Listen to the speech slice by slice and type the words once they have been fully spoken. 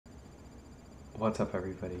What's up,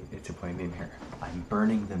 everybody? It's your boy Meme here. I'm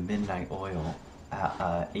burning the midnight oil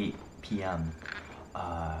at 8 p.m.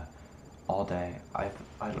 All day. I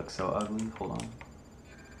look so ugly. Hold on.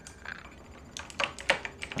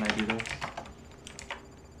 Can I do this?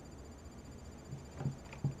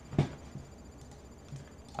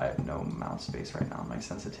 I have no mouse space right now. My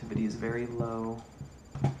sensitivity is very low.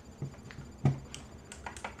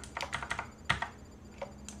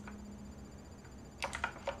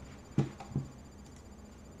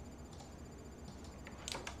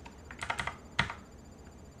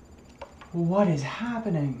 What is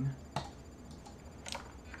happening?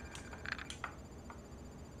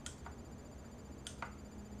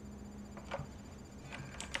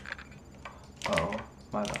 Oh,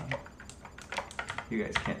 my bad. You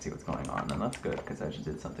guys can't see what's going on, and that's good, because I just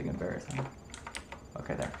did something embarrassing.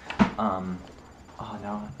 Okay, there. Oh,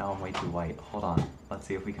 now I'm way too white. Hold on. Let's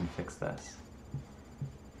see if we can fix this.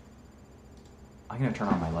 I'm gonna turn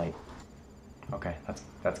on my light. Okay,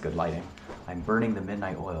 that's good lighting. I'm burning the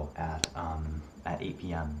midnight oil at 8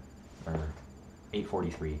 p.m. or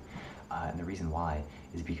 8:43, and the reason why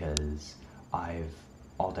is because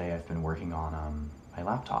all day I've been working on my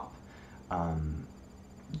laptop.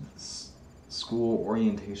 School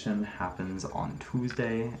orientation happens on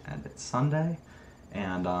Tuesday and it's Sunday,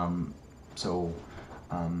 and so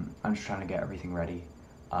I'm just trying to get everything ready.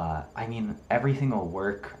 I mean, everything will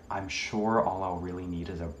work. I'm sure all I'll really need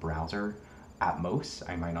is a browser. At most,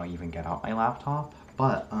 I might not even get out my laptop,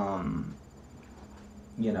 but,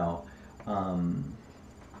 you know,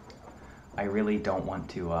 I really don't want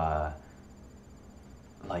to,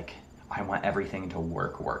 like, I want everything to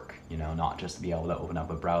work, you know, not just to be able to open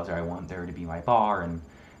up a browser. I want there to be my bar and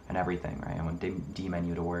everything, right? I want D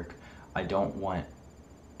menu to work. I don't want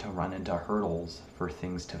to run into hurdles for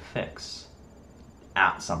things to fix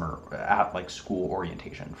at like school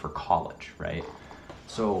orientation for college, right?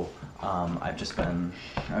 So I've just been.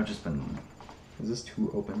 Is this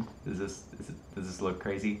too open? Does this look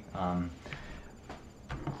crazy?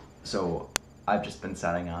 So I've just been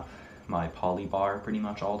setting up my poly bar pretty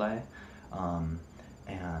much all day,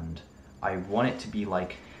 and I want it to be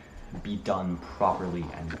done properly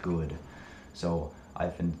and good. So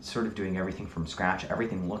I've been sort of doing everything from scratch.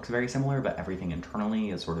 Everything looks very similar, but everything internally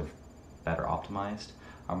is sort of better optimized.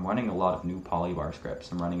 I'm running a lot of new polybar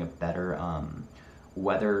scripts. I'm running a better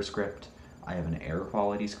weather script. I have an air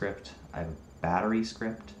quality script. I have a battery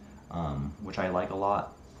script, which I like a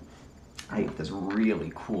lot. I have this really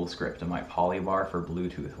cool script in my polybar for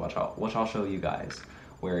Bluetooth, which I'll show you guys,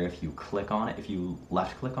 where if you click on it, if you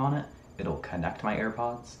left click on it, it'll connect my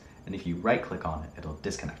AirPods, and if you right click on it, it'll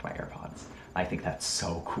disconnect my AirPods. I think that's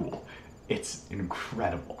so cool. It's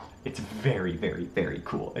incredible. It's very, very, very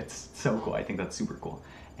cool. It's so cool. I think that's super cool.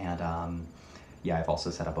 And yeah, I've also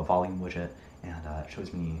set up a volume widget, and it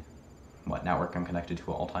shows me what network I'm connected to at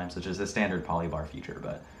all times, which is a standard polybar feature,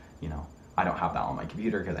 but you know, I don't have that on my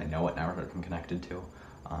computer because I know what network I'm connected to.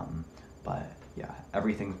 But yeah,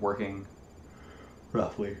 everything's working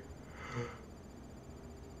roughly.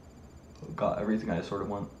 Got everything I sort of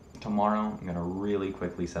want. Tomorrow, I'm gonna really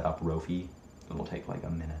quickly set up Rofi. It'll take like a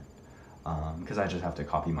minute, because I just have to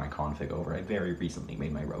copy my config over. I very recently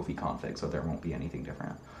made my Rofi config, so there won't be anything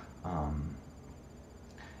different.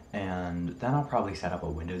 And then I'll probably set up a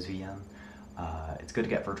Windows VM. It's good to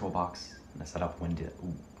get VirtualBox and set up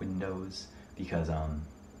Windows because,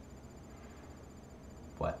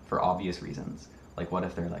 for obvious reasons. Like, what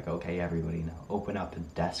if they're like, okay, everybody, now open up a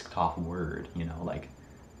desktop Word, you know, like,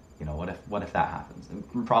 you know, what if that happens?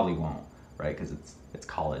 It probably won't, right? Because it's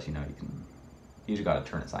college, you know, you just gotta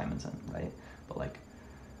turn assignments in, right? But like,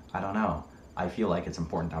 I don't know. I feel like it's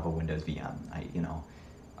important to have a Windows VM.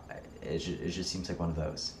 It just seems like one of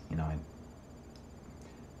those, you know.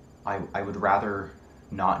 I would rather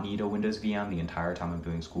not need a Windows VM the entire time I'm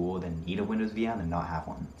doing school than need a Windows VM and not have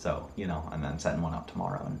one. So, you know, and then setting one up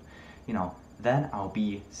tomorrow, and you know, then I'll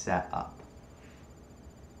be set up.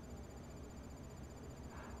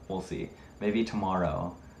 We'll see. Maybe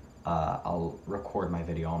tomorrow I'll record my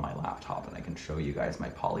video on my laptop and I can show you guys my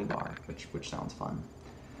polybar, which sounds fun.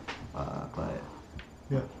 But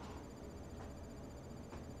yeah.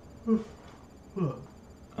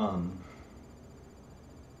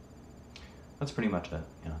 That's pretty much it.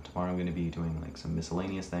 You know, tomorrow I'm going to be doing like some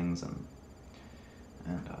miscellaneous things and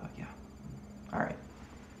yeah. All right.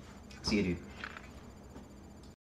 See you, dude.